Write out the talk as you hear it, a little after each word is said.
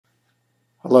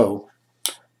Hello.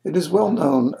 It is well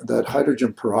known that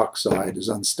hydrogen peroxide is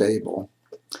unstable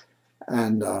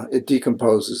and it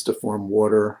decomposes to form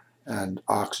water and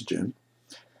oxygen.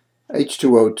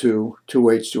 H2O2,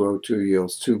 2H2O2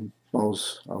 yields 2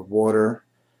 moles of water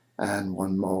and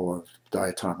 1 mole of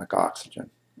diatomic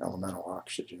oxygen, elemental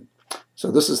oxygen.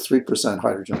 So this is 3%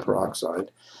 hydrogen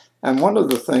peroxide. And one of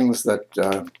the things that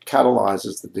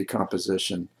catalyzes the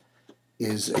decomposition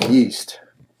is a yeast.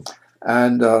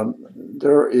 And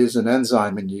there is an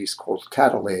enzyme in yeast called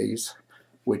catalase,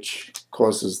 which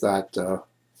causes that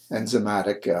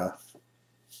enzymatic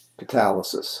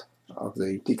catalysis of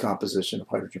the decomposition of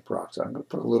hydrogen peroxide. I'm going to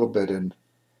put a little bit in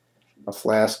a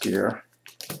flask here.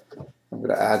 I'm going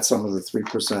to add some of the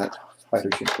 3%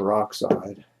 hydrogen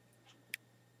peroxide.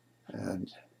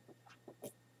 And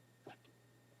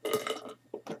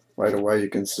right away you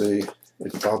can see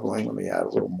it's bubbling. Let me add a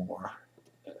little more.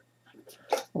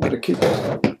 I'm going to keep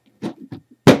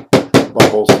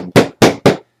bubbles and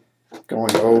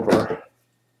going over,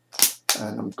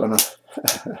 and I'm going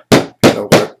to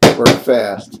work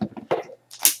fast.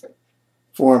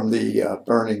 Form the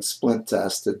burning splint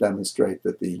test to demonstrate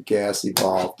that the gas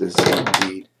evolved is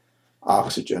indeed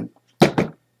oxygen.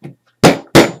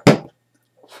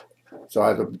 So I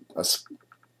have a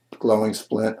glowing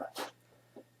splint,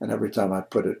 and every time I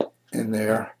put it in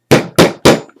there,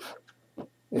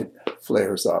 it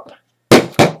flares up.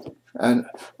 And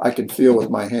I can feel with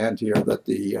my hand here that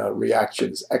the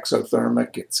reaction is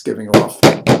exothermic. It's giving off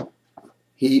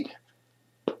heat,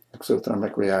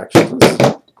 exothermic reaction. This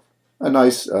is a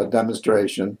nice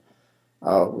demonstration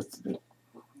with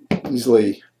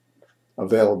easily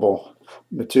available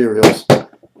materials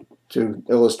to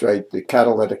illustrate the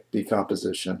catalytic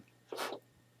decomposition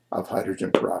of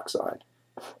hydrogen peroxide.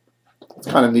 It's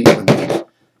kind of neat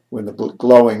when the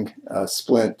glowing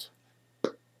splint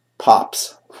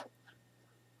pops.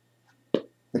 I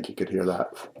think you could hear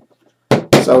that.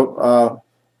 So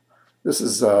this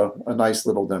is a nice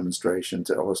little demonstration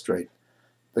to illustrate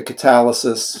the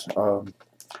catalysis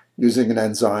using an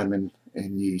enzyme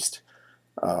in yeast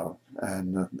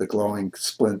and the glowing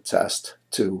splint test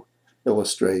to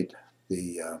illustrate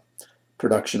the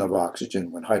production of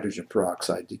oxygen when hydrogen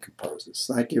peroxide decomposes.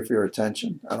 Thank you for your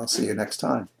attention, and I'll see you next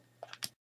time.